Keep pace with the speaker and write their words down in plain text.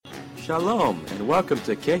Shalom, and welcome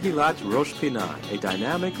to Kehilat Rosh Pinah, a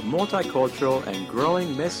dynamic, multicultural, and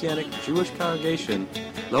growing Messianic Jewish congregation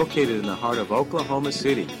located in the heart of Oklahoma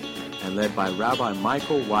City and led by Rabbi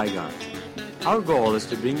Michael Weigand. Our goal is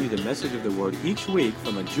to bring you the message of the Word each week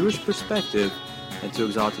from a Jewish perspective and to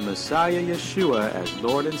exalt the Messiah Yeshua as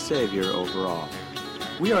Lord and Savior over all.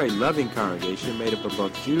 We are a loving congregation made up of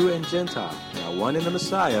both Jew and Gentile, now one in the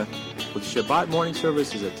Messiah, with Shabbat morning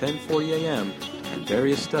services at 10:40 a.m., and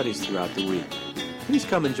various studies throughout the week. Please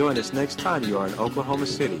come and join us next time you are in Oklahoma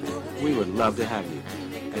City. We would love to have you.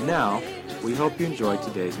 And now, we hope you enjoyed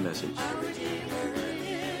today's message.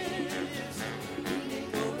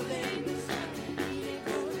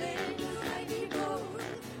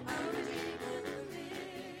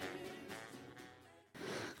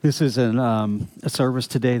 This is a service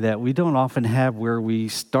today that we don't often have where we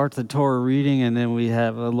start the Torah reading and then we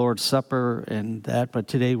have a Lord's Supper and that, but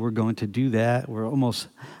today we're going to do that. We're almost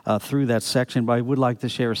through that section, but I would like to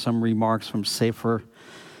share some remarks from Sefer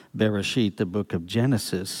Bereshit, the book of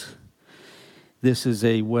Genesis. This is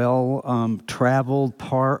a well-traveled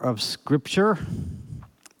part of Scripture,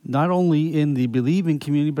 not only in the believing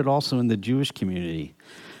community, but also in the Jewish community.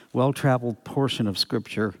 Well-traveled portion of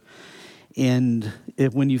Scripture. And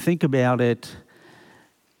when you think about it,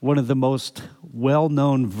 one of the most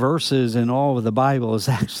well-known verses in all of the Bible is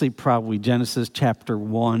actually probably Genesis chapter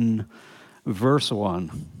 1, verse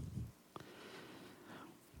 1.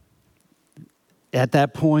 At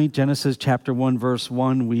that point, Genesis chapter 1, verse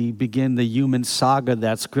 1, we begin the human saga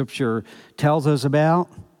that Scripture tells us about.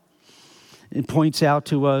 It points out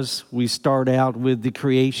to us, we start out with the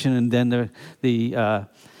creation and then the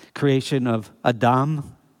creation of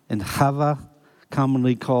Adam and Chava,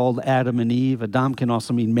 commonly called Adam and Eve. Adam can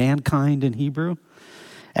also mean mankind in Hebrew.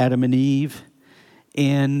 Adam and Eve.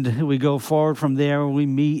 And we go forward from there. We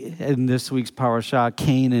meet in this week's parashah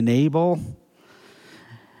Cain and Abel.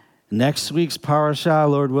 Next week's parashah,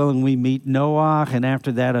 Lord willing, we meet Noah. And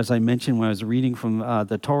after that, as I mentioned when I was reading from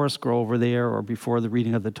the Torah scroll over there, or before the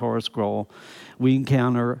reading of the Torah scroll, we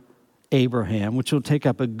encounter Abraham, which will take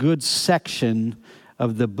up a good section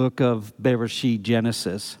of the book of Bereshit,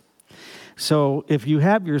 Genesis. So if you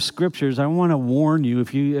have your scriptures, I want to warn you,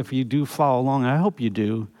 if you do follow along, I hope you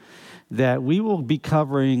do, that we will be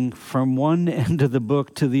covering from one end of the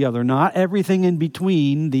book to the other, not everything in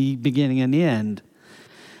between the beginning and the end,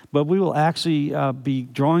 but we will actually be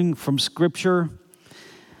drawing from Scripture,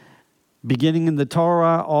 beginning in the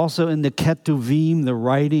Torah, also in the Ketuvim, the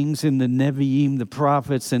writings, in the Nevi'im, the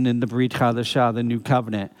prophets, and in the Brit Chadashah, the New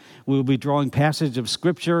Covenant. We will be drawing passage of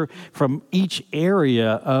Scripture from each area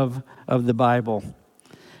of the Bible.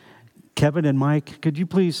 Kevin and Mike, could you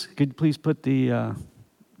please put the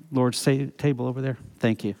Lord's table over there?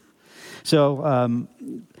 Thank you. So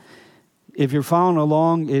if you're following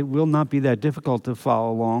along, it will not be that difficult to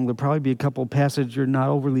follow along. There'll probably be a couple passages you're not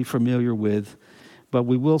overly familiar with. But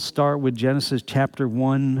we will start with Genesis chapter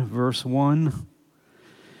 1, verse 1,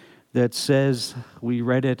 that says, I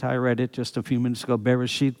read it just a few minutes ago,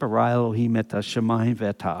 Bereshit bara Elohim et hashamayim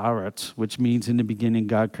ve'et haaretz, which means in the beginning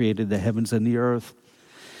God created the heavens and the earth.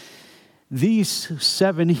 These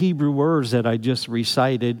 7 Hebrew words that I just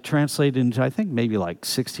recited, translated into I think maybe like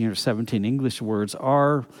 16 or 17 English words,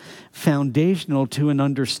 are foundational to an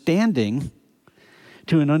understanding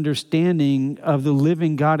of the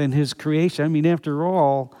living God and His creation. I mean, after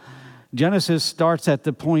all, Genesis starts at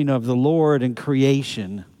the point of the Lord and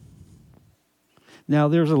creation. Now,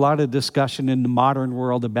 there's a lot of discussion in the modern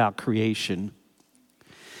world about creation.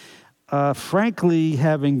 Frankly,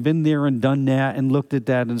 having been there and done that and looked at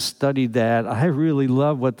that and studied that, I really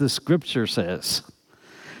love what the Scripture says.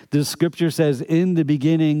 The Scripture says, in the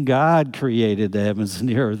beginning, God created the heavens and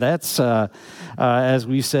the earth. That's, as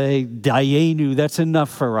we say, dayenu, that's enough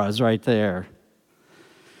for us right there.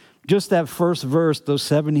 Just that first verse, those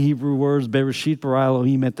 7 Hebrew words, Bereshit bara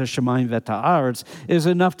Elohim et hashamayim ve'et haaretz, is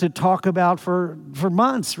enough to talk about for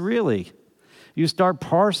months, really. You start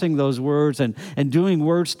parsing those words and doing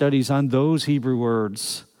word studies on those Hebrew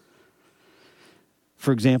words.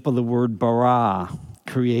 For example, the word bara,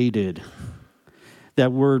 created.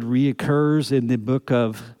 That word reoccurs in the book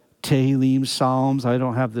of Tehillim, Psalms. I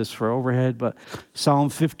don't have this for overhead, but Psalm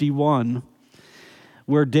 51,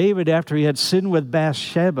 where David, after he had sinned with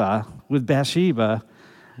Bathsheba,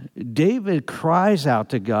 David cries out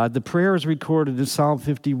to God. The prayer is recorded in Psalm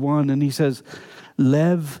 51, and he says,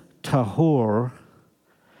 Lev tahor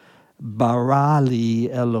barali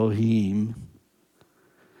Elohim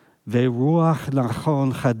ve'ruach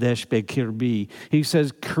nachon chadesh bekirbi. He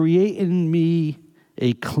says, create in me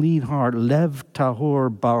a clean heart, lev tahor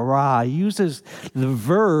bara. He uses the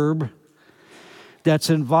verb that's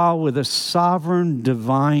involved with a sovereign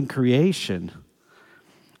divine creation.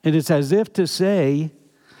 And it's as if to say,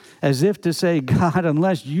 God,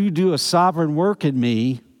 unless you do a sovereign work in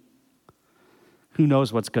me, who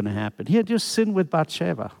knows what's going to happen? He had just sinned with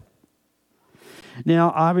Bathsheba.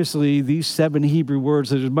 Now, obviously, these 7 Hebrew words,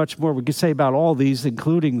 there's much more we could say about all these,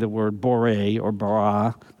 including the word boreh or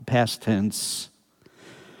bara, past tense.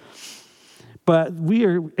 But we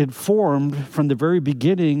are informed from the very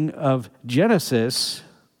beginning of Genesis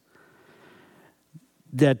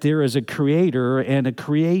that there is a creator and a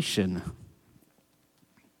creation.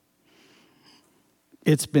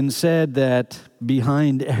 It's been said that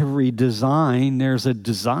behind every design, there's a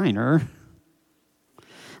designer.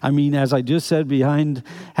 I mean, as I just said, behind,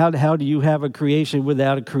 how do you have a creation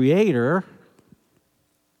without a creator?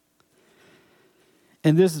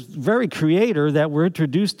 And this very creator that we're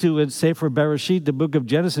introduced to in Sefer Bereshit, the book of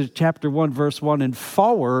Genesis, chapter 1, verse 1 and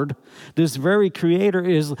forward, this very creator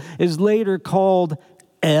is later called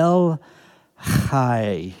El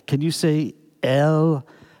Chai. Can you say El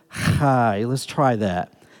Chai? Let's try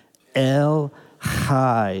that. El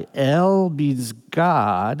Chai. El means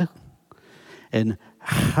God, and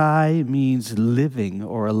Chai means living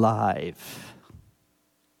or alive.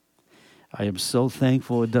 I am so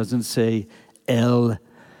thankful it doesn't say El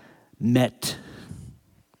Met,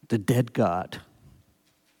 the dead God.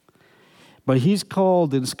 But he's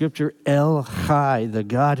called in Scripture El Chai, the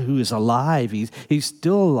God who is alive. He's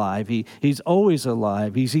still alive. He's always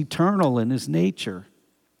alive. He's eternal in his nature.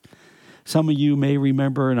 Some of you may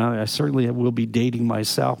remember, and I certainly will be dating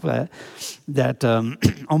myself, that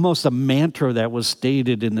almost a mantra that was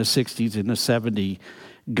stated in the 60s and the 70s,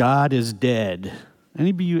 God is dead.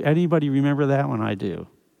 Anybody remember that one? I do.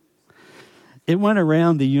 It went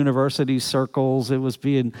around the university circles. It was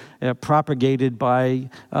being propagated by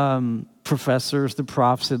professors, the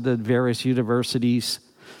profs at the various universities.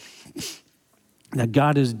 That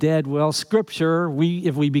God is dead. Well, Scripture,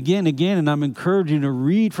 if we begin again, and I'm encouraging you to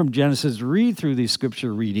read from Genesis, read through these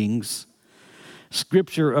Scripture readings,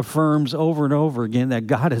 Scripture affirms over and over again that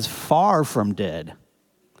God is far from dead.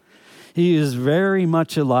 He is very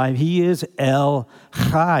much alive. He is El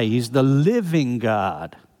Chai. He's the living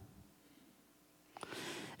God.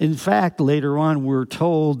 In fact, later on, we're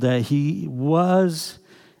told that he was,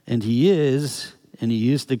 and he is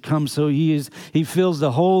to come. So he fills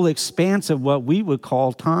the whole expanse of what we would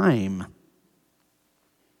call time.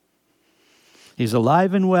 He's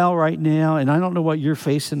alive and well right now, and I don't know what you're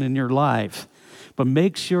facing in your life, but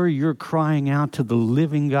make sure you're crying out to the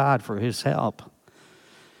living God for his help,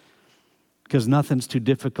 because nothing's too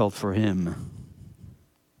difficult for him,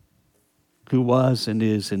 who was and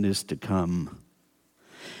is to come.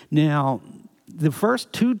 Now, the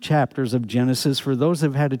first 2 chapters of Genesis, for those who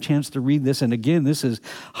have had a chance to read this, and again, this is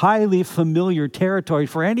highly familiar territory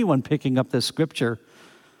for anyone picking up this Scripture.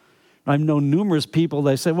 I've known numerous people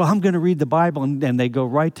that say, well, I'm going to read the Bible, and they go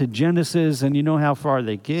right to Genesis, and you know how far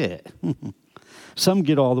they get. Some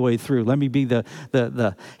get all the way through. Let me be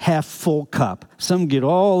the half full cup. Some get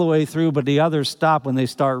all the way through, but the others stop when they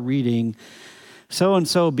start reading.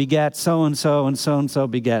 So-and-so begat so-and-so, and so-and-so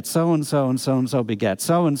begat so-and-so, and so-and-so begat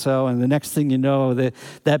so-and-so, and the next thing you know, that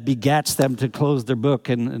begats them to close their book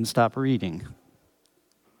and stop reading.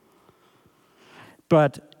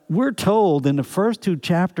 But we're told in the first 2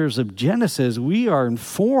 chapters of Genesis, we are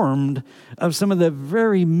informed of some of the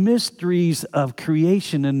very mysteries of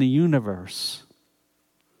creation in the universe.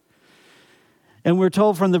 And we're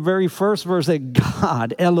told from the very first verse that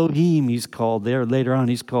God, Elohim, he's called there. Later on,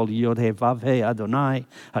 he's called Yod-Heh-Vav-Heh Adonai,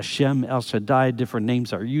 Hashem, El Shaddai. Different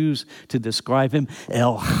names are used to describe him.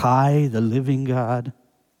 El Chai, the living God.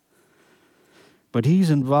 But he's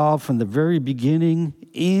involved from the very beginning.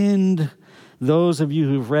 And those of you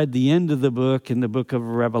who've read the end of the book, in the book of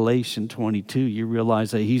Revelation 22, you realize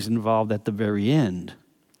that he's involved at the very end.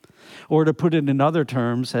 Or to put it in other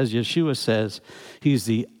terms, as Yeshua says, he's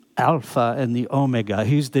the Alpha and the Omega.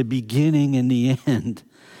 He's the beginning and the end.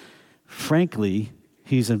 Frankly,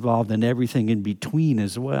 he's involved in everything in between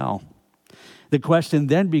as well. The question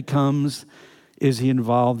then becomes, is he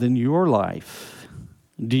involved in your life?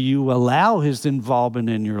 Do you allow his involvement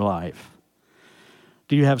in your life?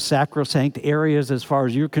 Do you have sacrosanct areas as far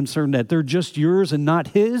as you're concerned that they're just yours and not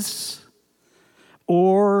his?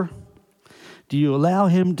 Or do you allow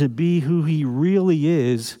him to be who he really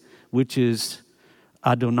is, which is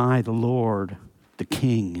Adonai, the Lord, the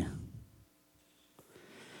King?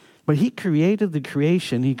 But he created the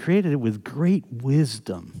creation. He created it with great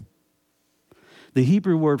wisdom. The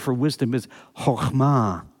Hebrew word for wisdom is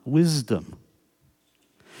chokhmah, wisdom.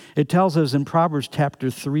 It tells us in Proverbs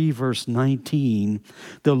chapter 3, verse 19,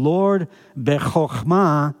 the Lord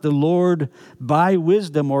bechokhmah, the Lord by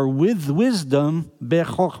wisdom or with wisdom,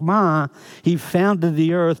 bechokhmah, he founded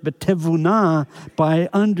the earth, but tevunah, by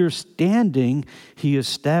understanding, he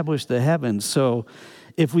established the heavens. So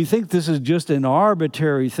if we think this is just an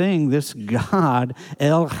arbitrary thing, this God,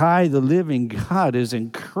 El Chai, the living God, is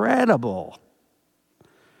incredible.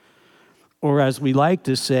 Or as we like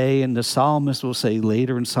to say, and the psalmist will say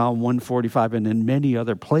later in Psalm 145 and in many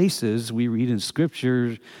other places, we read in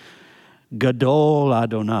Scripture, Gadol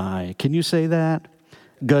Adonai. Can you say that?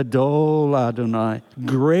 Gadol Adonai.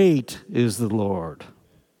 Great is the Lord.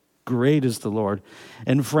 Great is the Lord.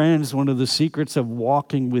 And friends, one of the secrets of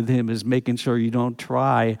walking with him is making sure you don't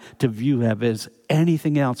try to view him as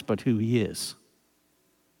anything else but who he is.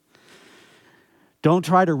 Don't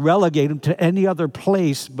try to relegate him to any other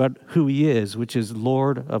place but who he is, which is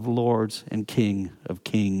Lord of lords and King of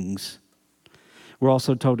kings. We're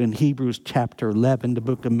also told in Hebrews chapter 11, the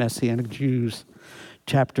book of Messianic Jews,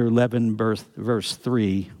 chapter 11, verse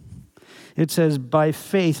 3. It says, by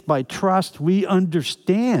faith, by trust, we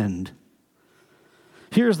understand.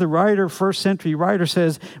 Here's the writer, first century writer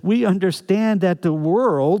says, we understand that the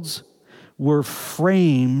worlds were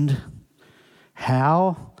framed.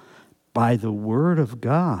 How? By the word of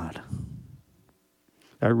God.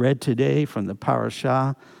 I read today from the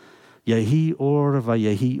parashah, Yehi or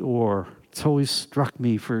vayehi or. It's always struck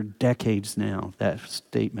me for decades now, that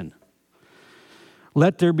statement.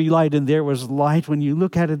 Let there be light, and there was light. When you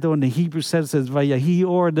look at it, though, in the Hebrew says vayehi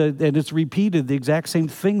or, and it's repeated. The exact same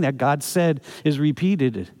thing that God said is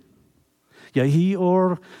repeated. Yehi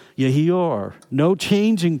or. No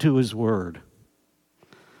changing to his word.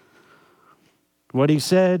 What he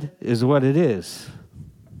said is what it is.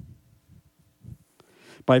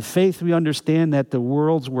 By faith, we understand that the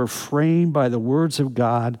worlds were framed by the words of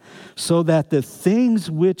God, so that the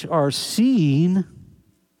things which are seen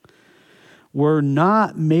were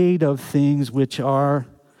not made of things which are,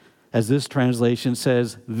 as this translation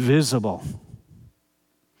says, visible.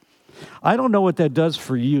 I don't know what that does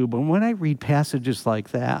for you, but when I read passages like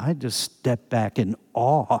that, I just step back in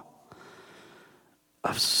awe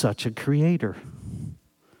of such a creator.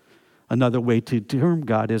 Another way to term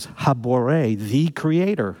God is Haboreh, the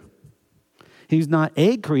creator. He's not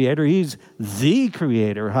a creator, he's the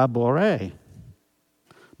creator, Haboreh.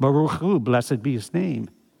 Baruch Hu, blessed be his name.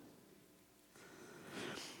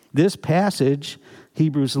 This passage,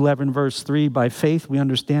 Hebrews 11, verse 3, by faith we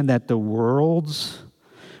understand that the worlds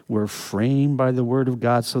were framed by the word of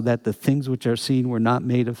God, so that the things which are seen were not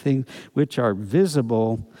made of things which are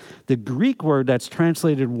visible. The Greek word that's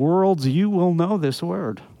translated worlds, you will know this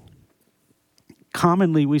word.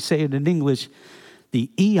 Commonly, we say it in English,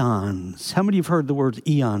 the eons. How many of you have heard the word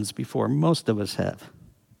eons before? Most of us have.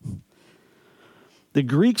 The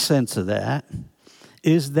Greek sense of that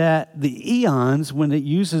is that the eons, when it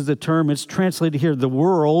uses the term, it's translated here, the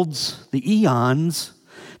worlds, the eons,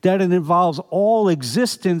 that it involves all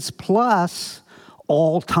existence plus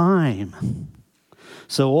all time.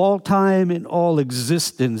 So all time and all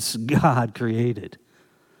existence God created.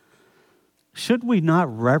 Should we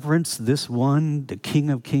not reverence this one, the King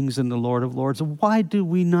of Kings and the Lord of Lords? Why do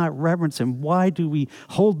we not reverence him? Why do we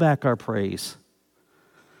hold back our praise?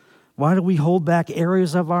 Why do we hold back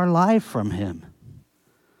areas of our life from him?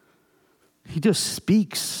 He just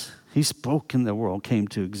speaks. He spoke and the world came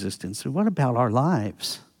to existence. What about our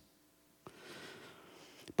lives?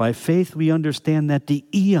 By faith we understand that the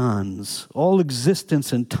eons, all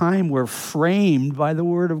existence and time, were framed by the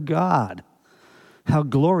word of God. How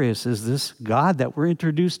glorious is this God that we're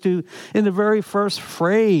introduced to in the very first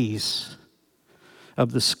phrase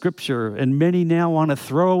of the Scripture. And many now want to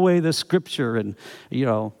throw away the Scripture and,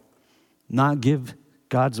 not give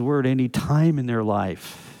God's word any time in their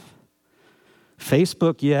life.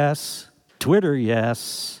 Facebook, yes. Twitter,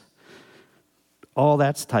 yes. All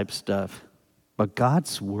that type stuff. But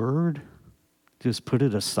God's word, just put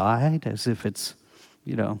it aside as if it's,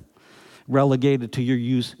 relegated to your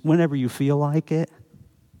use whenever you feel like it.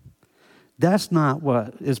 That's not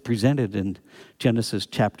what is presented in Genesis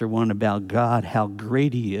chapter 1 about God, how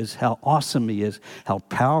great he is, how awesome he is, how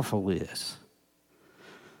powerful he is.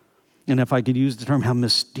 And if I could use the term, how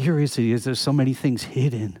mysterious he is, there's so many things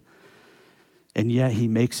hidden. And yet he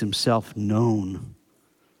makes himself known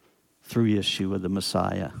through Yeshua the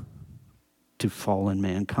Messiah to fallen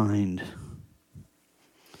mankind.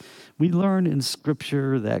 We learn in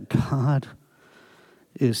Scripture that God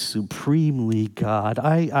is supremely God.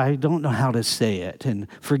 I don't know how to say it, and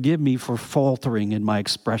forgive me for faltering in my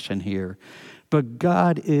expression here, but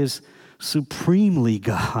God is supremely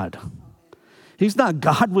God. He's not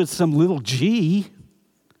God with some little g.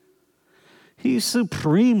 He's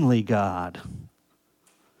supremely God.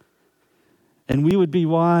 And we would be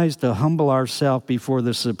wise to humble ourselves before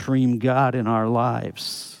the supreme God in our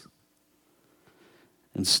lives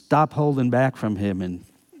and stop holding back from him and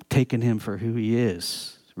taking him for who he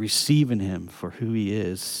is, receiving him for who he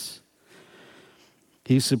is.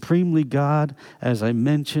 He's supremely God. As I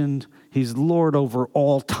mentioned, he's Lord over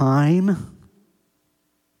all time.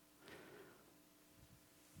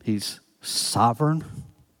 He's sovereign.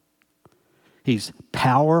 He's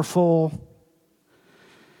powerful.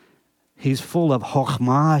 He's full of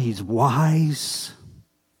chokhmah. He's wise.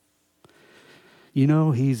 You know,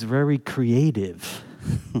 he's very creative.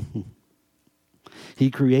 He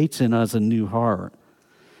creates in us a new heart.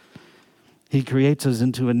 He creates us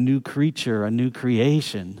into a new creature, a new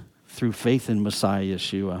creation through faith in Messiah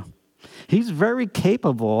Yeshua. He's very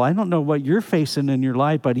capable. I don't know what you're facing in your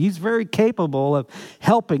life, but he's very capable of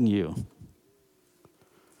helping you.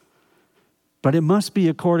 But it must be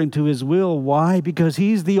according to his will. Why? Because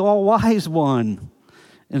he's the all-wise one.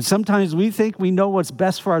 And sometimes we think we know what's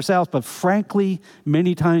best for ourselves, but frankly,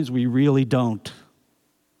 many times we really don't.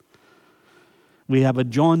 We have a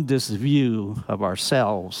jaundiced view of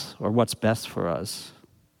ourselves or what's best for us.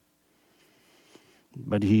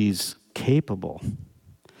 But he's capable.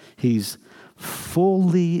 He's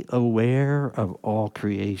fully aware of all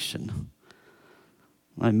creation.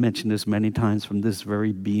 I mentioned this many times from this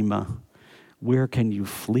very bema. Where can you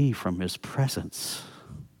flee from his presence?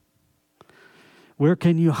 Where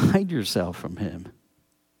can you hide yourself from him?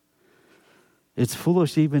 It's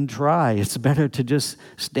foolish to even try. It's better to just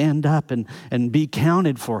stand up and be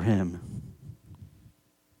counted for him.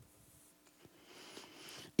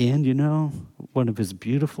 And you know, one of his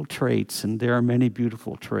beautiful traits, and there are many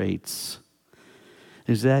beautiful traits,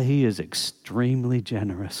 is that he is extremely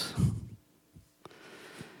generous.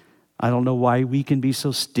 I don't know why we can be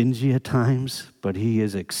so stingy at times, but he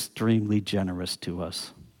is extremely generous to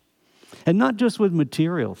us. And not just with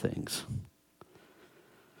material things.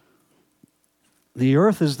 The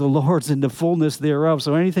earth is the Lord's and the fullness thereof.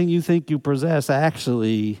 So anything you think you possess,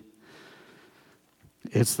 actually,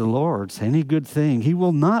 it's the Lord's. Any good thing. He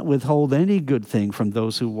will not withhold any good thing from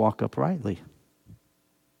those who walk uprightly.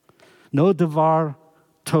 No davar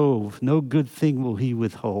tov, no good thing will he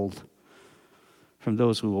withhold from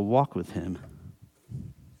those who will walk with him.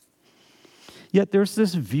 Yet there's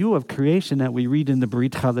this view of creation that we read in the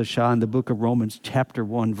Brit Chadashah in the book of Romans chapter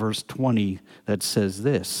 1, verse 20, that says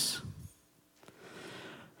this.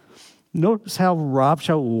 Notice how Rav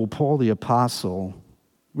Shaul, Paul the Apostle,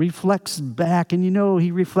 reflects back, and you know,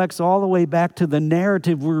 he reflects all the way back to the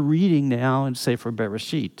narrative we're reading now in Sefer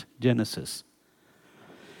Bereshit, Genesis.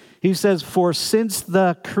 He says, for since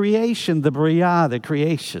the creation, the Bria, the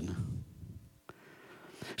creation,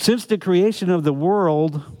 since the creation of the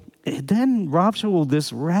world, then Rav Shaul,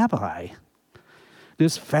 this rabbi,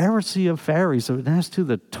 this Pharisee of Pharisees, as to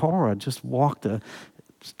the Torah, just walked a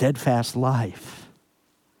steadfast life.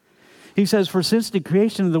 He says, for since the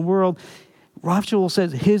creation of the world, Rav Shaul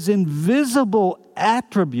says, his invisible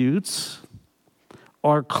attributes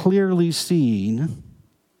are clearly seen,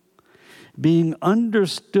 being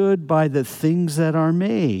understood by the things that are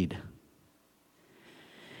made.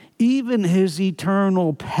 Even his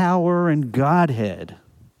eternal power and Godhead.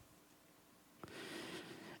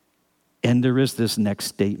 And there is this next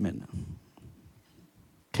statement.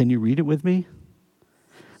 Can you read it with me?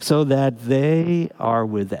 So that they are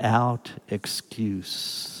without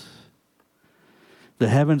excuse. The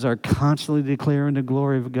heavens are constantly declaring the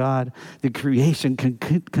glory of God. The creation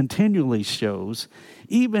continually shows,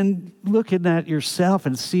 even looking at yourself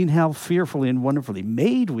and seeing how fearfully and wonderfully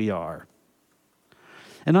made we are.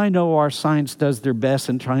 And I know our science does their best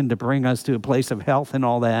in trying to bring us to a place of health and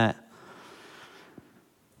all that.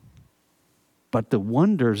 But the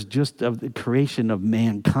wonders just of the creation of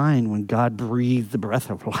mankind when God breathed the breath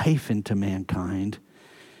of life into mankind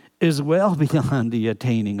is well beyond the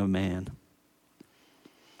attaining of man.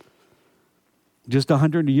 Just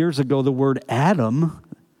 100 years ago, the word Adam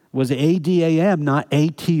was A-D-A-M, not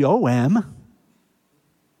A-T-O-M.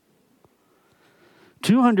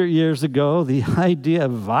 200 years ago, the idea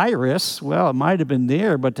of virus, well, it might have been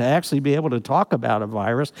there, but to actually be able to talk about a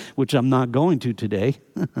virus, which I'm not going to today,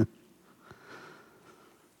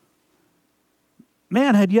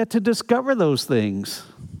 man had yet to discover those things.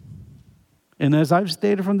 And as I've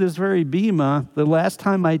stated from this very bema, the last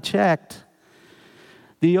time I checked,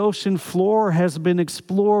 the ocean floor has been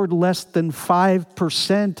explored less than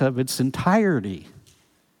 5% of its entirety.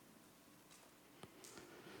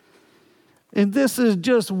 And this is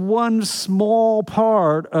just one small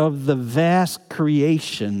part of the vast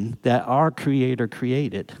creation that our Creator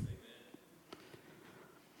created.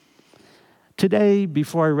 Today,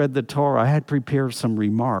 before I read the Torah, I had prepared some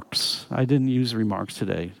remarks. I didn't use remarks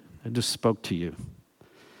today. I just spoke to you.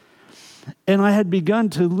 And I had begun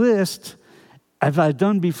to list, as I've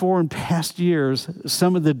done before in past years,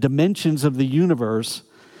 some of the dimensions of the universe.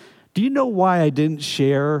 Do you know why I didn't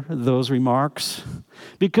share those remarks?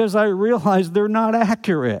 Because I realized they're not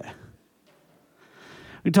accurate.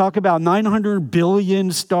 We talk about 900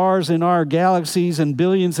 billion stars in our galaxies and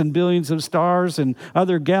billions of stars and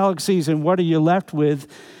other galaxies, and what are you left with?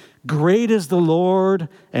 Great is the Lord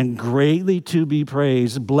and greatly to be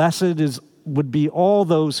praised. Blessed would be all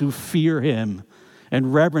those who fear him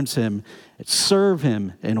and reverence him, serve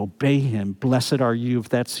him and obey him. Blessed are you if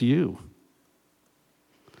that's you.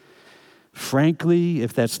 Frankly,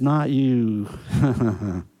 if that's not you,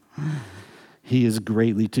 he is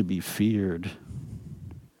greatly to be feared.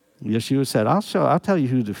 Yeshua said, I'll tell you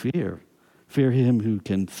who to fear. Fear him who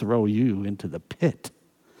can throw you into the pit.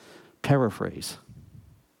 Paraphrase.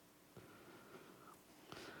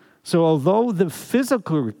 So although the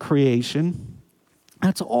physical creation,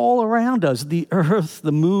 that's all around us, the earth,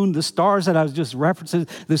 the moon, the stars that I was just referencing,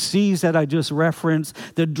 the seas that I just referenced,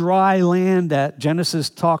 the dry land that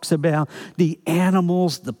Genesis talks about, the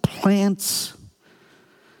animals, the plants,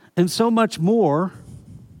 and so much more.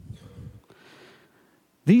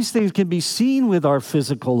 These things can be seen with our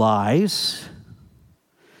physical eyes.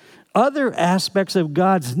 Other aspects of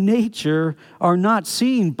God's nature are not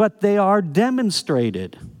seen, but they are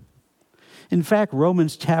demonstrated. In fact,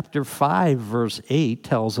 Romans chapter 5, verse 8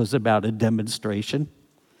 tells us about a demonstration.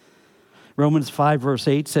 Romans 5, verse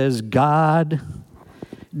 8 says, God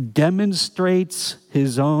demonstrates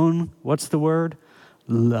his own, what's the word?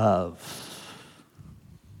 Love.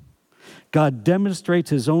 God demonstrates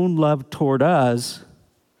his own love toward us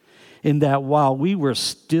in that while we were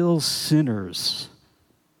still sinners,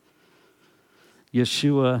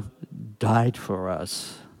 Yeshua died for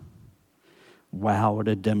us. Wow, what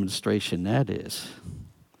a demonstration that is.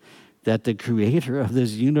 That the creator of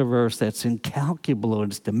this universe that's incalculable in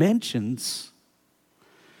its dimensions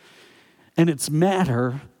and its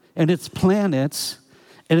matter and its planets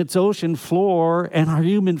and its ocean floor and our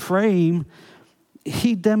human frame,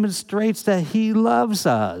 he demonstrates that he loves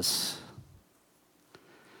us.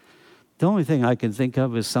 The only thing I can think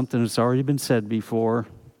of is something that's already been said before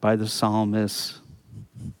by the psalmist.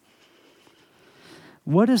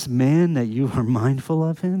 What is man that you are mindful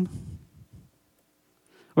of him?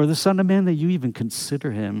 Or the Son of Man that you even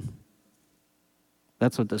consider him?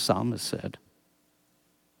 That's what the psalmist said.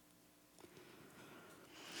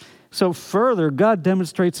 So further, God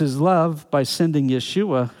demonstrates his love by sending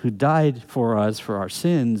Yeshua, who died for us for our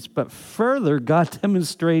sins. But further, God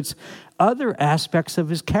demonstrates other aspects of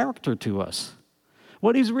his character to us.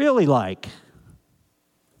 What he's really like.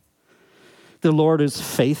 The Lord is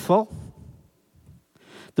faithful.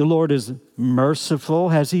 The Lord is merciful.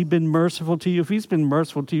 Has he been merciful to you? If he's been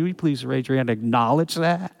merciful to you, please raise your hand and acknowledge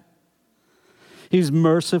that. He's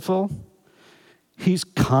merciful. He's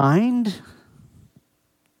kind.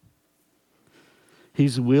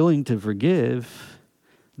 He's willing to forgive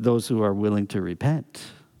those who are willing to repent.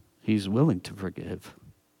 He's willing to forgive.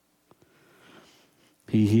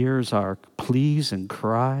 He hears our pleas and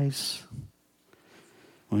cries.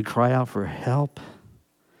 When we cry out for help,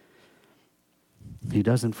 he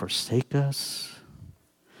doesn't forsake us.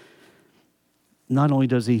 Not only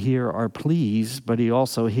does he hear our pleas, but he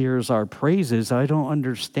also hears our praises. I don't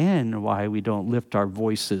understand why we don't lift our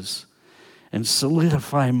voices and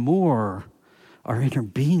solidify more our inner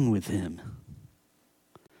being with him.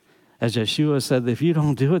 As Yeshua said, if you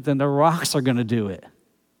don't do it, then the rocks are going to do it.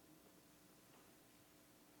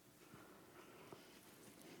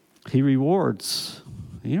 He rewards.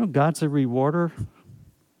 You know, God's a rewarder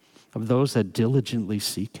of those that diligently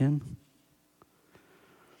seek him.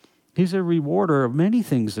 He's a rewarder of many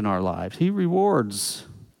things in our lives. He rewards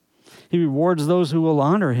those who will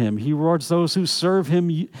honor him. He rewards those who serve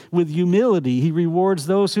him with humility. He rewards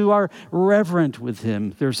those who are reverent with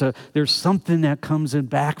him. There's something that comes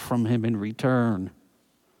back from him in return.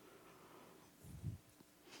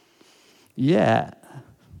 Yeah.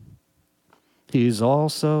 He is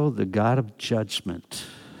also the God of judgment.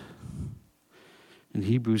 In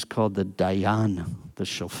Hebrews called the Dayan, the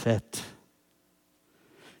Shofet.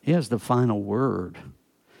 He has the final word.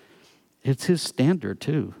 It's his standard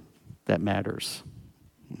too that matters.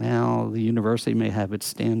 Now, the university may have its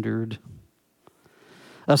standard.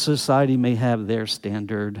 A society may have their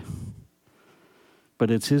standard. But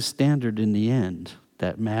it's his standard in the end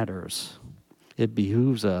that matters. it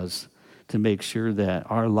behooves us to make sure that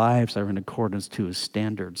our lives are in accordance to his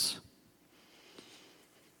standards.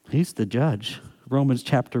 He's the judge. Romans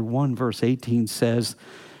chapter 1, verse 18 says,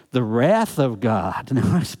 the wrath of God.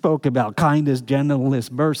 Now, I spoke about kindness,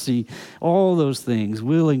 gentleness, mercy, all those things,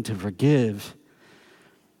 willing to forgive.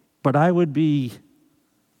 But I would be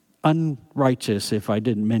unrighteous if I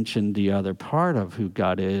didn't mention the other part of who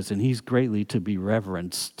God is, and he's greatly to be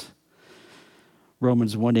reverenced.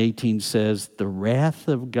 Romans 1:18 says, the wrath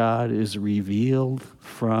of God is revealed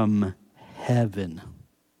from heaven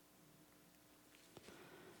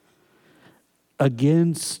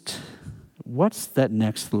against, what's that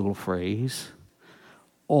next little phrase?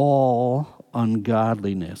 All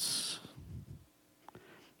ungodliness.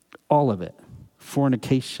 All of it.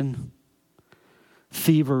 Fornication,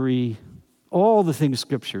 thievery, all the things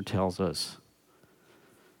Scripture tells us.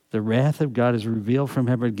 The wrath of God is revealed from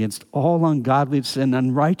heaven against all ungodliness and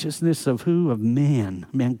unrighteousness of who? Of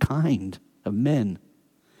mankind, of men,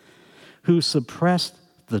 who suppressed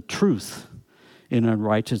the truth in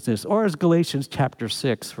unrighteousness. Or as Galatians chapter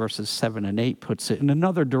 6, verses 7 and 8 puts it, in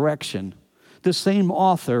another direction. The same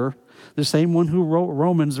author, the same one who wrote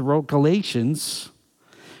Romans, wrote Galatians.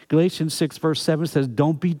 Galatians 6, verse 7 says,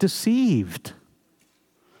 don't be deceived.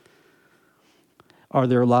 Are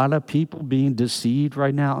there a lot of people being deceived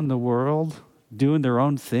right now in the world, doing their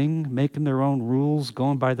own thing, making their own rules,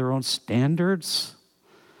 going by their own standards?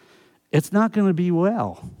 It's not going to be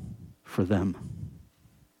well for them,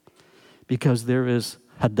 because there is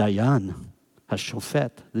Hadayan,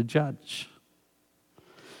 Hashofet, the judge.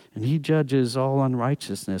 And he judges all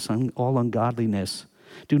unrighteousness, all ungodliness.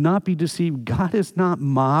 Do not be deceived. God is not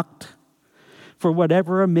mocked. For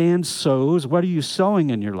whatever a man sows, what are you sowing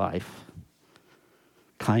in your life?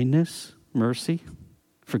 Kindness, mercy,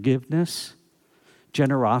 forgiveness,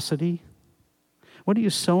 generosity. What are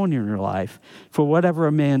you sowing in your life? For whatever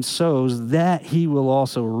a man sows, that he will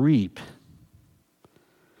also reap.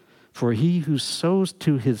 For he who sows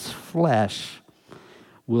to his flesh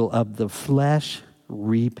will of the flesh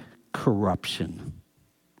reap corruption.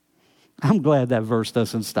 I'm glad that verse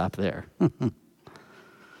doesn't stop there.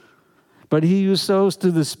 But he who sows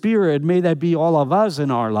to the Spirit, may that be all of us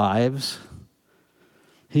in our lives.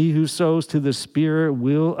 He who sows to the Spirit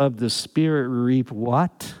will of the Spirit reap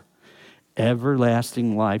what?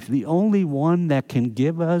 Everlasting life. The only one that can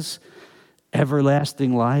give us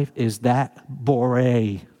everlasting life is that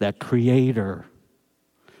Boré, that creator,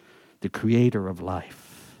 the creator of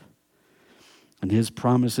life. And his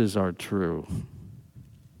promises are true.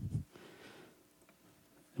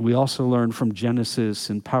 We also learn from Genesis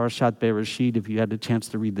and Parashat Bereshit, if you had a chance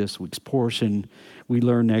to read this week's portion, we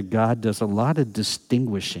learn that God does a lot of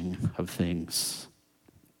distinguishing of things.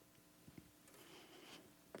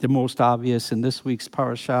 The most obvious in this week's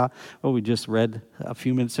parasha, what we just read a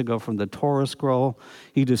few minutes ago from the Torah scroll,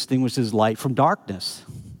 he distinguishes light from darkness.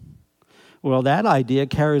 Well, that idea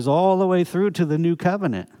carries all the way through to the New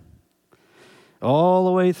Covenant. All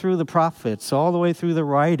the way through the prophets, all the way through the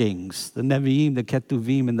writings, the Nevi'im, the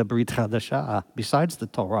Ketuvim, and the Brit Hadashah, besides the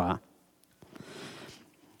Torah.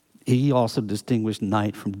 He also distinguished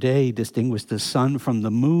night from day. He distinguished the sun from the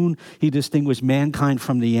moon. He distinguished mankind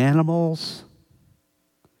from the animals.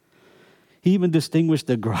 He even distinguished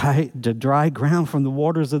the dry ground from the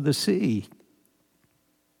waters of the sea.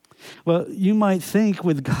 Well, you might think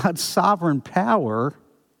with God's sovereign power,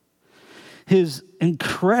 his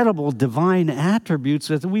incredible divine attributes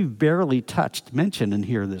that we've barely mentioned in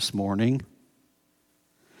here this morning,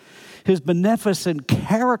 his beneficent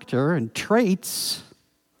character and traits,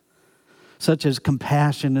 such as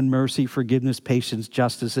compassion and mercy, forgiveness, patience,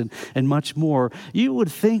 justice, and much more, you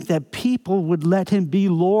would think that people would let him be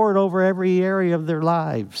Lord over every area of their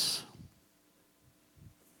lives.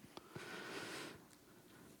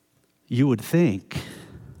 You would think.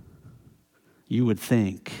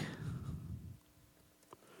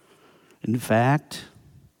 In fact,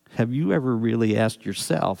 have you ever really asked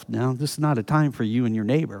yourself, now this is not a time for you and your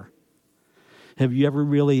neighbor, have you ever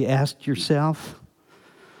really asked yourself,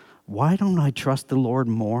 why don't I trust the Lord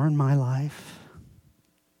more in my life?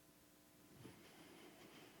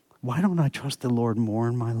 Why don't I trust the Lord more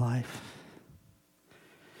in my life?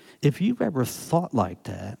 If you've ever thought like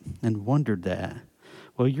that and wondered that,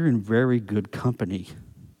 well, you're in very good company.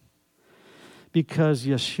 Because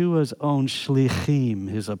Yeshua's own shlichim,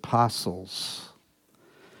 his apostles,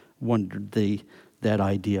 wondered that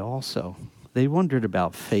idea also. They wondered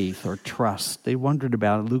about faith or trust. They wondered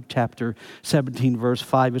about Luke chapter 17, verse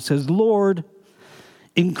 5. It says, Lord,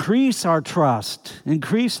 increase our trust,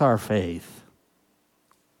 increase our faith.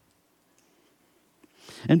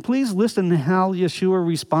 And please listen to how Yeshua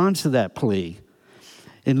responds to that plea.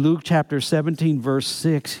 In Luke chapter 17, verse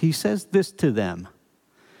 6, he says this to them.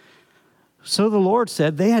 So the Lord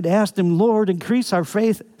said, they had asked him, Lord, increase our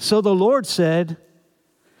faith. So the Lord said,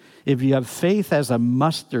 if you have faith as a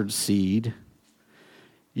mustard seed,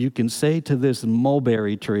 you can say to this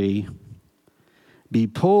mulberry tree, be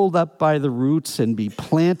pulled up by the roots and be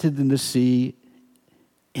planted in the sea,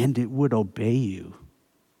 and it would obey you.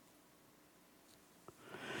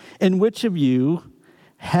 And which of you,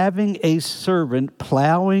 having a servant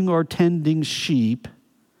plowing or tending sheep,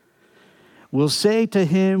 will say to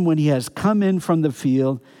him when he has come in from the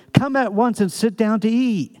field, come at once and sit down to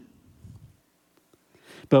eat?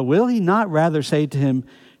 But will he not rather say to him,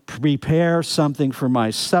 prepare something for my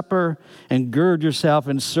supper, and gird yourself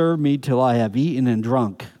and serve me till I have eaten and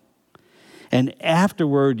drunk? And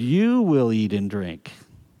afterward you will eat and drink.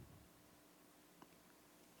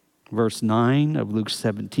 Verse 9 of Luke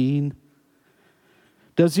 17.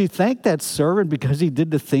 Does he thank that servant because he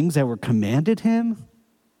did the things that were commanded him?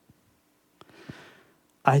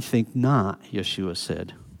 I think not, Yeshua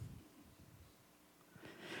said.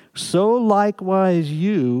 So likewise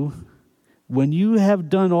you, when you have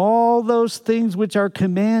done all those things which are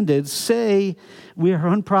commanded, say, we are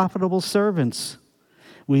unprofitable servants.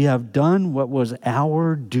 We have done what was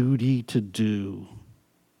our duty to do.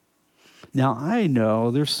 Now, I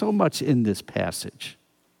know there's so much in this passage.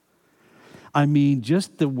 I mean,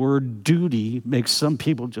 just the word duty makes some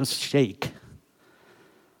people just shake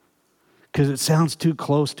because it sounds too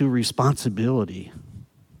close to responsibility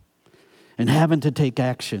and having to take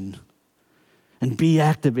action and be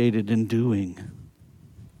activated in doing.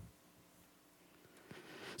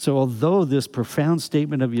 So although this profound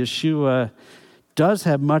statement of Yeshua does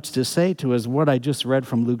have much to say to us, what I just read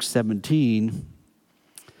from Luke 17,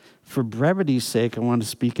 for brevity's sake, I want to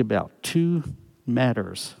speak about two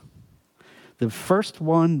matters. The first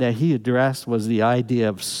one that he addressed was the idea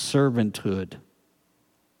of servanthood.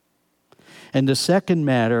 And the second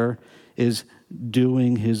matter is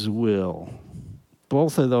doing his will.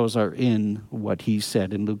 Both of those are in what he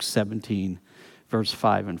said in Luke 17, verse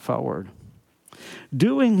 5 and forward.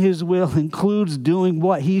 Doing his will includes doing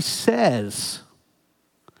what he says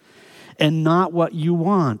and not what you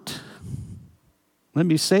want. Let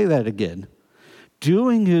me say that again.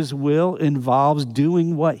 Doing his will involves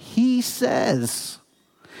doing what he says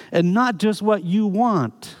and not just what you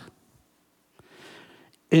want.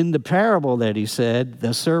 In the parable that he said,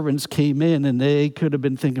 the servants came in and they could have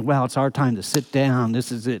been thinking, well, it's our time to sit down. This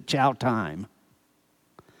is it, chow time.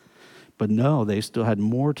 But no, they still had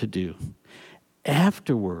more to do.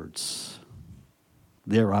 Afterwards,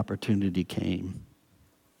 their opportunity came.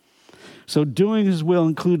 So doing his will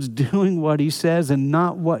includes doing what he says and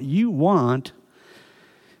not what you want.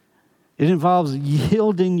 It involves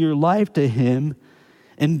yielding your life to him,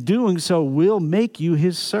 and doing so will make you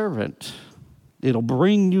his servant. It'll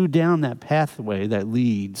bring you down that pathway that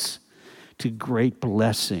leads to great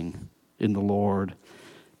blessing in the Lord,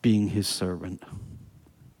 being his servant.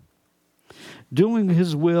 Doing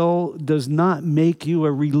his will does not make you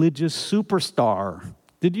a religious superstar.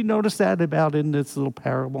 Did you notice that about in this little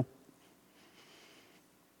parable?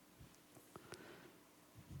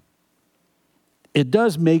 It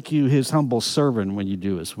does make you his humble servant when you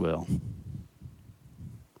do his will.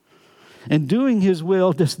 And doing his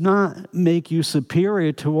will does not make you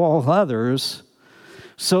superior to all others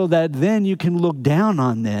so that then you can look down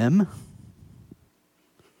on them.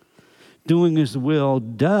 Doing his will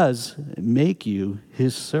does make you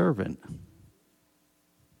his servant.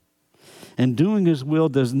 And doing his will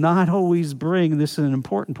does not always bring, this is an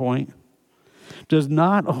important point, does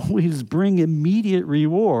not always bring immediate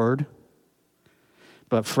reward.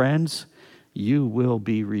 But friends, you will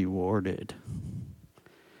be rewarded.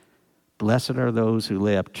 Blessed are those who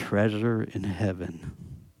lay up treasure in heaven,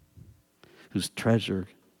 whose treasure,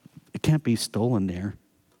 it can't be stolen there.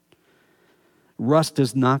 Rust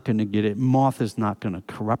is not going to get it. Moth is not going to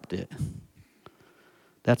corrupt it.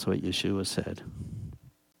 That's what Yeshua said.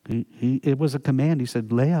 It was a command. He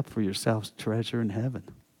said, lay up for yourselves treasure in heaven.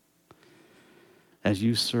 As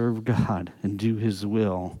you serve God and do his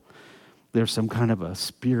will, there's some kind of a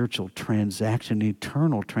spiritual transaction,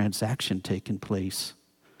 eternal transaction taking place.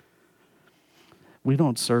 We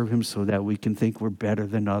don't serve him so that we can think we're better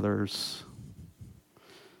than others,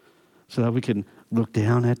 so that we can look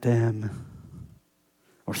down at them,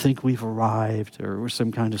 or think we've arrived, or we're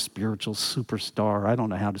some kind of spiritual superstar. I don't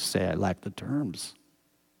know how to say it. I lack the terms.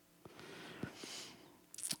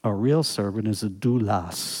 A real servant is a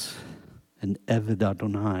doulos, an Eved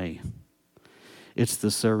Adonai. It's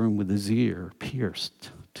the servant with his ear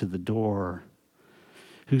pierced to the door,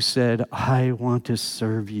 who said, I want to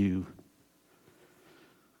serve you.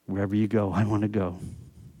 Wherever you go, I want to go.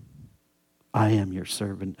 I am your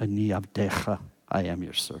servant. Ani avdecha. I am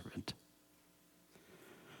your servant.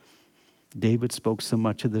 David spoke so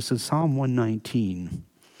much of this in Psalm 119,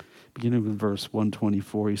 beginning with verse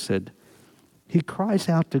 124. He said, he cries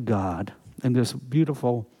out to God in this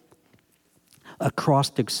beautiful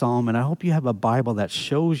acrostic psalm, and I hope you have a Bible that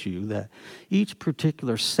shows you that each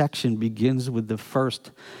particular section begins with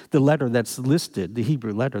the letter that's listed, the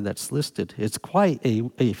Hebrew letter that's listed. It's quite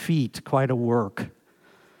a feat, quite a work,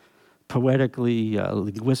 poetically,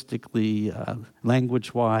 linguistically,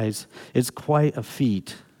 language-wise. It's quite a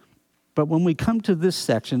feat. But when we come to this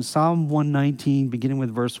section, Psalm 119, beginning with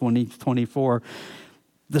verse 124,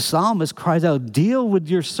 the psalmist cries out, deal with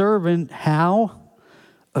your servant, how?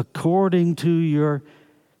 According to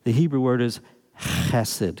the Hebrew word is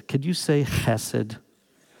chesed. Could you say chesed?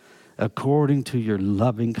 According to your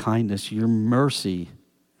loving kindness, your mercy.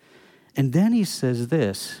 And then he says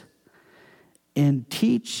this, and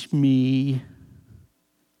teach me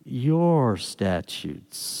your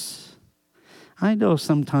statutes. I know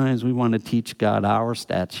sometimes we want to teach God our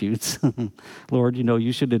statutes. Lord,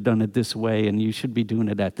 you should have done it this way, and you should be doing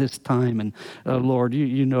it at this time. And Lord,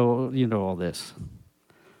 you know all this.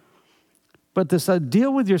 But this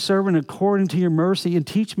deal with your servant according to your mercy and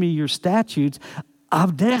teach me your statutes.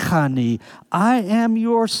 Avdechani, I am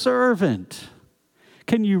your servant.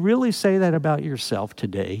 Can you really say that about yourself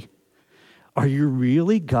today? Are you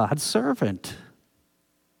really God's servant?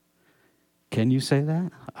 Can you say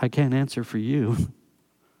that? I can't answer for you.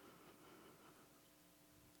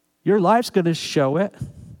 Your life's going to show it.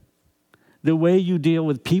 The way you deal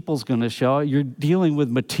with people's going to show it. You're dealing with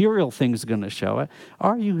material things going to show it.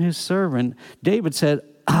 Are you his servant? David said,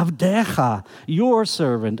 Avdecha, your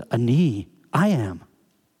servant, Ani, I am.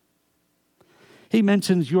 He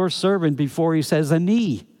mentions your servant before he says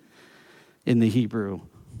Ani in the Hebrew.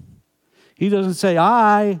 He doesn't say,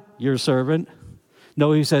 I, your servant.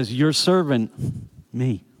 No, he says, your servant,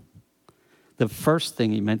 me. The first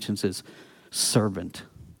thing he mentions is servant,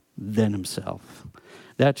 then himself.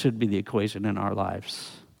 That should be the equation in our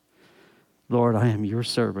lives. Lord, I am your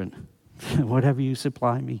servant. Whatever you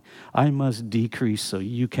supply me, I must decrease so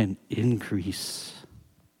you can increase.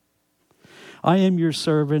 I am your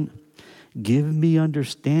servant. Give me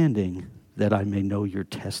understanding that I may know your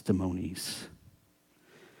testimonies.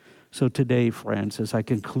 So today, friends, as I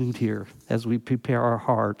conclude here, as we prepare our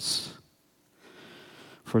hearts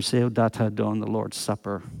for Seudat Hadon, the Lord's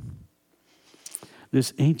Supper,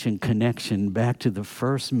 this ancient connection back to the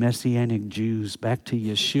first Messianic Jews, back to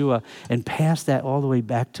Yeshua, and past that all the way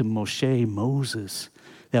back to Moses,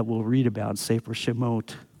 that we'll read about, Sefer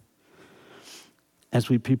Shemot. As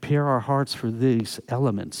we prepare our hearts for these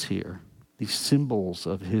elements here, these symbols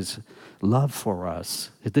of his love for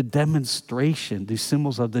us, the demonstration, these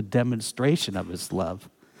symbols of the demonstration of his love,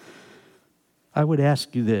 I would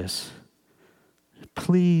ask you this.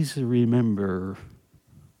 Please remember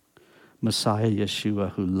Messiah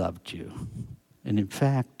Yeshua who loved you. And in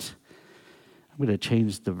fact, I'm going to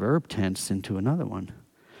change the verb tense into another one.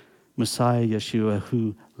 Messiah Yeshua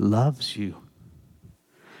who loves you.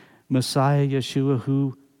 Messiah Yeshua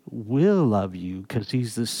who will love you because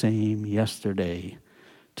he's the same yesterday,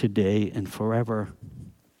 today, and forever.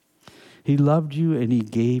 He loved you and he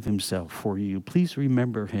gave himself for you. Please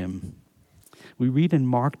remember him. We read in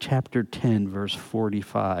Mark chapter 10, verse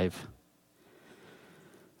 45.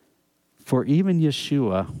 For even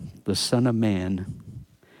Yeshua, the Son of Man,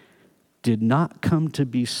 did not come to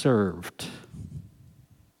be served,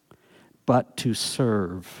 but to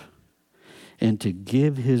serve and to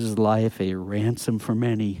give his life a ransom for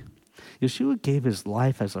many. Yeshua gave his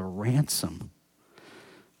life as a ransom.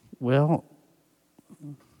 Well,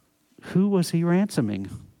 who was he ransoming?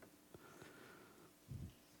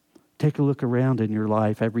 Take a look around in your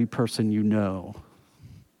life, every person you know.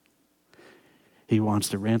 He wants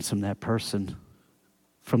to ransom that person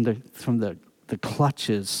from the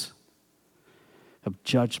clutches of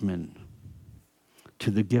judgment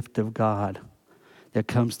to the gift of God that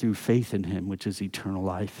comes through faith in him, which is eternal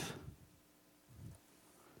life.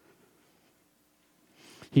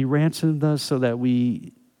 He ransomed us so that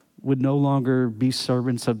we would no longer be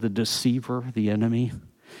servants of the deceiver, the enemy.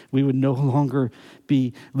 We would no longer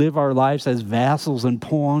live our lives as vassals and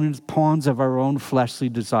pawns of our own fleshly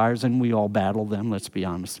desires, and we all battle them, let's be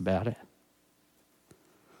honest about it.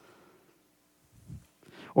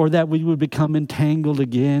 Or that we would become entangled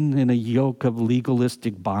again in a yoke of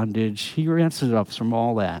legalistic bondage. He ransomed us from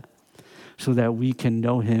all that so that we can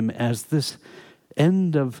know him as this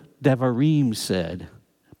end of Devarim said,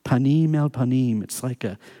 panim el panim. It's like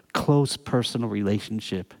a close personal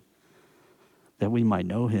relationship that we might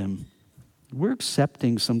know him. We're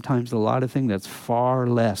accepting sometimes a lot of things that's far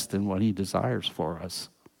less than what he desires for us.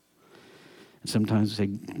 And sometimes we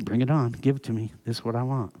say, bring it on, give it to me. This is what I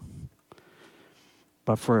want.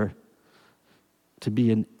 But to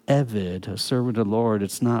be an Eved, a servant of the Lord,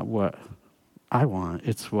 it's not what I want.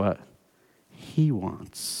 It's what he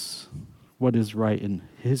wants. What is right in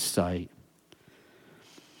his sight.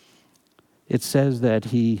 It says that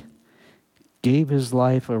he gave his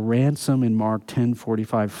life a ransom in Mark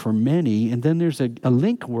 10:45 for many. And then there's a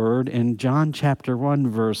link word in John chapter 1,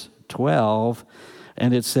 verse 12.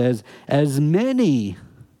 And it says, as many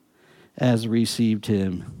as received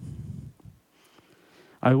him.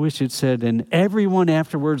 I wish it said, and everyone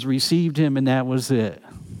afterwards received him, and that was it.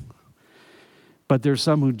 But there's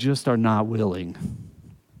some who just are not willing.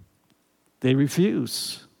 They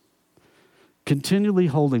refuse, continually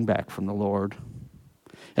holding back from the Lord.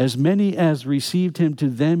 As many as received him, to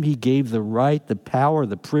them he gave the right, the power,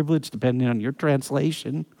 the privilege, depending on your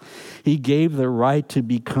translation. He gave the right to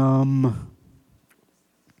become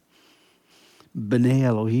B'nai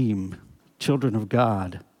Elohim, children of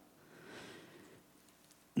God.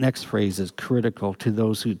 Next phrase is critical, to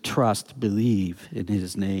those who trust, believe in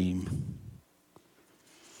his name.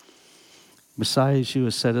 Messiah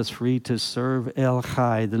Yeshua set us free to serve El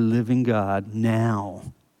Chai, the living God,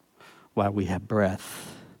 now while we have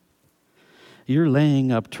breath. You're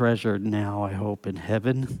laying up treasure now, I hope, in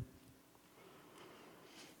heaven.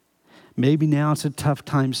 Maybe now it's a tough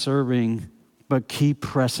time serving, but keep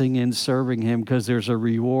pressing in serving him because there's a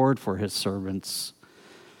reward for his servants.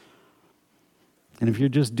 And if you're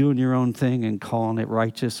just doing your own thing and calling it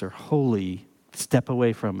righteous or holy, step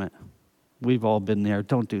away from it. We've all been there.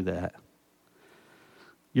 Don't do that.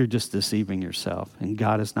 You're just deceiving yourself, and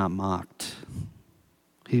God is not mocked.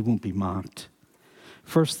 He won't be mocked.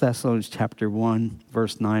 1 Thessalonians chapter 1,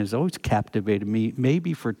 verse 9 has always captivated me,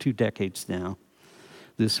 maybe for 2 decades now.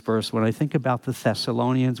 This verse, when I think about the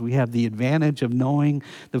Thessalonians, we have the advantage of knowing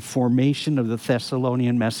the formation of the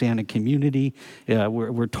Thessalonian Messianic community.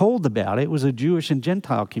 We're told about it. It was a Jewish and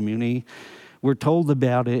Gentile community. We're told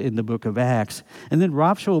about it in the book of Acts. And then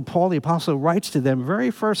Rav Shaul Paul, the apostle, writes to them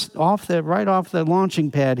very first, right off the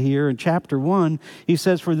launching pad here in chapter 1. He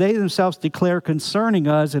says, for they themselves declare concerning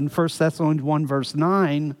us in 1 Thessalonians 1, verse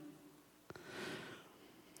 9,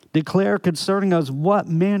 declare concerning us what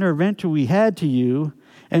manner of entry we had to you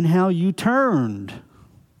and how you turned.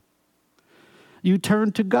 You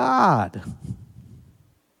turned to God.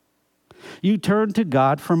 You turned to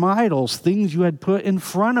God from idols, things you had put in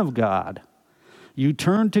front of God. You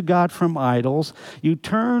turned to God from idols. You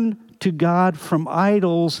turned to God from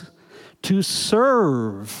idols to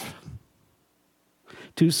serve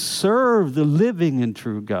the living and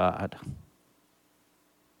true God.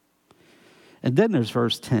 And then there's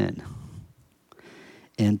verse 10.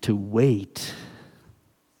 And to wait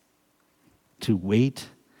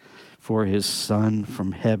for his Son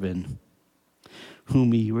from heaven,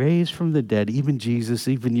 whom he raised from the dead, even Jesus,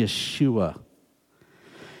 even Yeshua.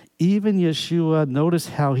 Even Yeshua, notice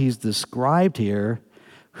how he's described here,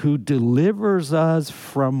 who delivers us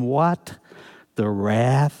from what? The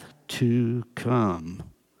wrath to come.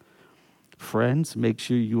 Friends, make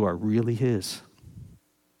sure you are really his.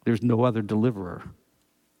 There's no other deliverer.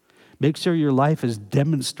 Make sure your life is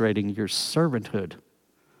demonstrating your servanthood.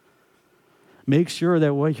 Make sure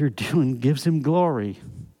that what you're doing gives him glory.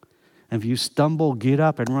 And if you stumble, get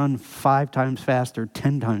up and run 5 times faster,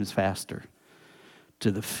 10 times faster to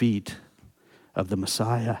the feet of the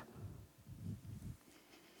Messiah.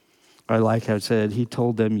 I like how it said, he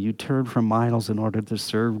told them, you turn from idols in order to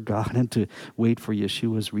serve God and to wait for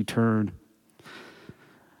Yeshua's return.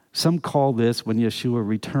 Some call this, when Yeshua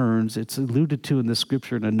returns, it's alluded to in the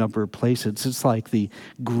scripture in a number of places. It's like the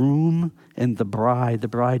groom and the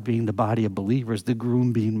bride being the body of believers, the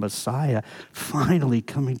groom being Messiah, finally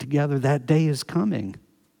coming together. That day is coming.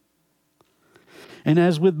 And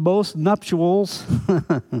as with most nuptials,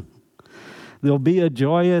 there'll be a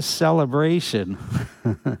joyous celebration.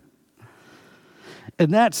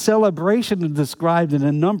 And that celebration is described in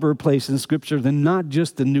a number of places in Scripture, and not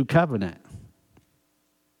just the New Covenant.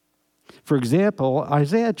 For example,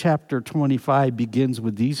 Isaiah chapter 25 begins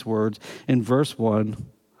with these words in verse 1.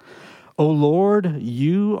 O Lord,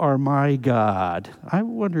 you are my God. I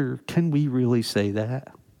wonder, can we really say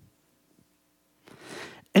that?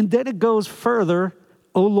 And then it goes further.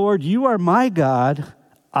 O Lord, you are my God.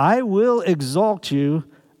 I will exalt you.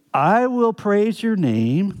 I will praise your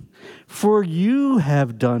name, for you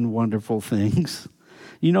have done wonderful things.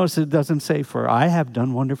 You notice it doesn't say, for I have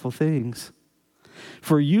done wonderful things.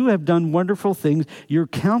 For you have done wonderful things. Your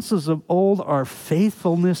counsels of old are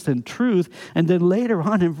faithfulness and truth. And then later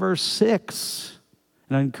on in verse 6,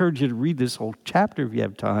 and I encourage you to read this whole chapter if you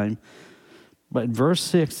have time, but in verse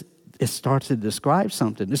 6, it starts to describe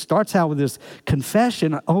something. It starts out with this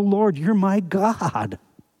confession, oh Lord, you're my God.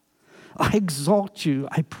 I exalt you.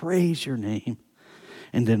 I praise your name.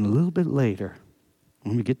 And then a little bit later,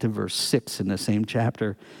 when we get to verse 6 in the same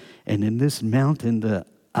chapter, and in this mountain, the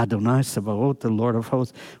Adonai Sabaoth, the Lord of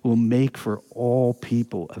hosts, will make for all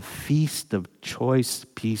people a feast of choice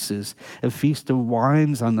pieces, a feast of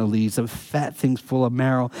wines on the lees, of fat things full of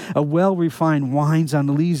marrow, of well-refined wines on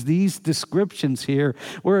the lees. These descriptions here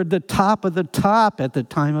were at the top of the top at the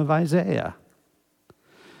time of Isaiah.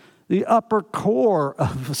 The upper core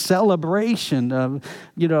of celebration of,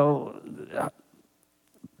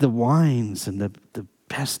 the wines and the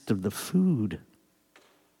best of the food.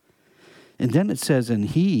 And then it says, and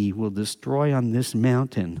he will destroy on this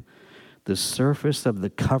mountain the surface of the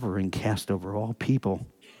covering cast over all people,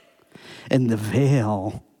 and the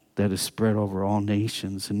veil that is spread over all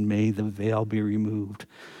nations, and may the veil be removed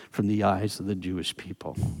from the eyes of the Jewish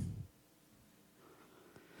people.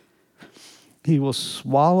 He will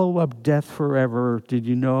swallow up death forever. Did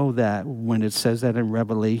you know that when it says that in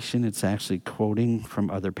Revelation, it's actually quoting from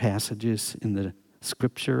other passages in the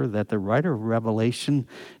Scripture, that the writer of Revelation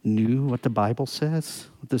knew what the Bible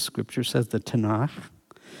says, what the Scripture says, the Tanakh?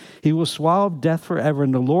 He will swallow up death forever,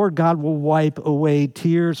 and the Lord God will wipe away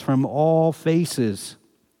tears from all faces.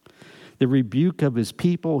 The rebuke of his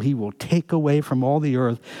people he will take away from all the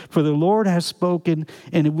earth. For the Lord has spoken,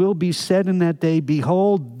 and it will be said in that day,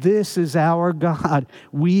 behold, this is our God.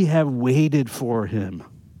 We have waited for him,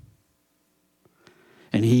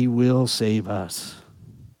 and he will save us.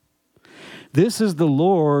 This is the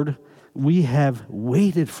Lord, we have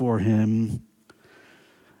waited for him.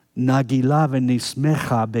 Nagilah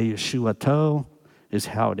v'nismecha beYeshuato is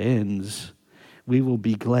how it ends. We will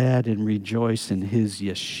be glad and rejoice in his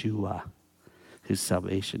Yeshua, his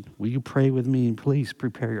salvation. Will you pray with me? And please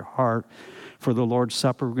prepare your heart for the Lord's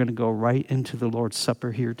Supper. We're going to go right into the Lord's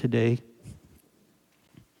Supper here today.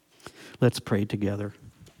 Let's pray together.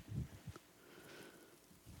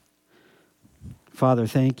 Father,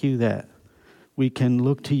 thank you that we can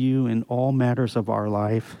look to you in all matters of our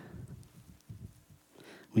life.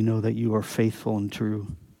 We know that you are faithful and true.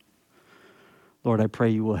 Lord, I pray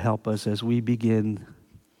you will help us as we begin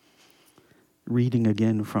reading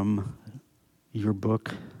again from your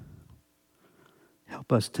book.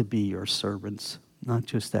 Help us to be your servants, not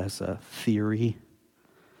just as a theory.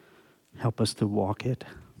 Help us to walk it.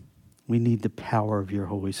 We need the power of your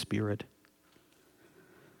Holy Spirit.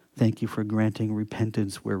 Thank you for granting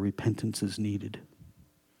repentance where repentance is needed.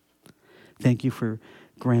 Thank you for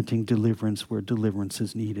granting deliverance where deliverance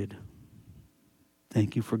is needed.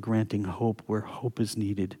 Thank you for granting hope where hope is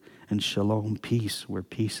needed, and shalom, peace, where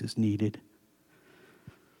peace is needed.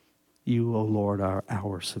 You, O Lord, are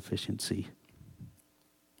our sufficiency.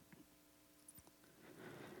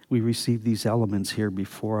 We receive these elements here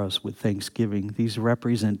before us with thanksgiving, these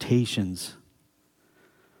representations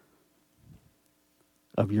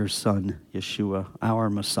of your Son, Yeshua, our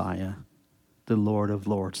Messiah, the Lord of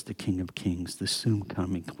Lords, the King of Kings, the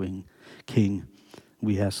soon-coming King.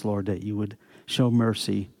 We ask, Lord, that you would show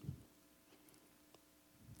mercy,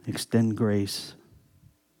 extend grace,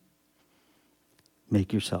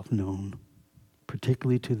 make yourself known,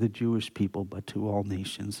 particularly to the Jewish people, but to all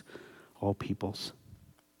nations, all peoples.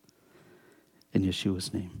 In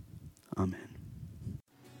Yeshua's name, amen.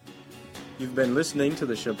 You've been listening to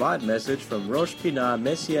the Shabbat message from Rosh Pinah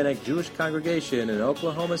Messianic Jewish Congregation in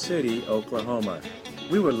Oklahoma City, Oklahoma.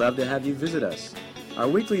 We would love to have you visit us. Our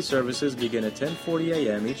weekly services begin at 10:40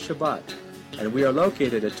 a.m. each Shabbat, and we are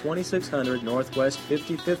located at 2600 Northwest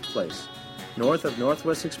 55th Place, north of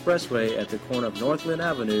Northwest Expressway at the corner of Northland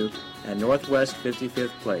Avenue and Northwest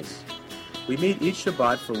 55th Place. We meet each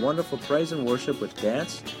Shabbat for wonderful praise and worship with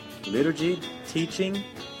dance, liturgy, teaching,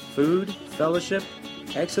 food, fellowship,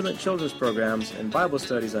 excellent children's programs, and Bible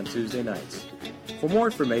studies on Tuesday nights. For more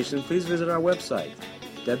information, please visit our website,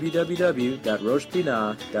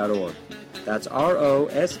 www.roshpinah.org. That's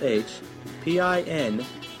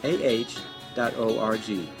ROSHPINAH.org.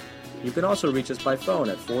 You can also reach us by phone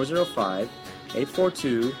at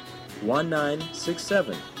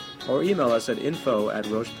 405-842-1967 or email us at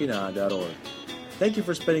info@roshpinah.org. Thank you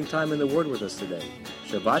for spending time in the Word with us today.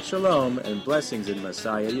 Shabbat Shalom and blessings in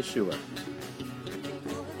Messiah Yeshua.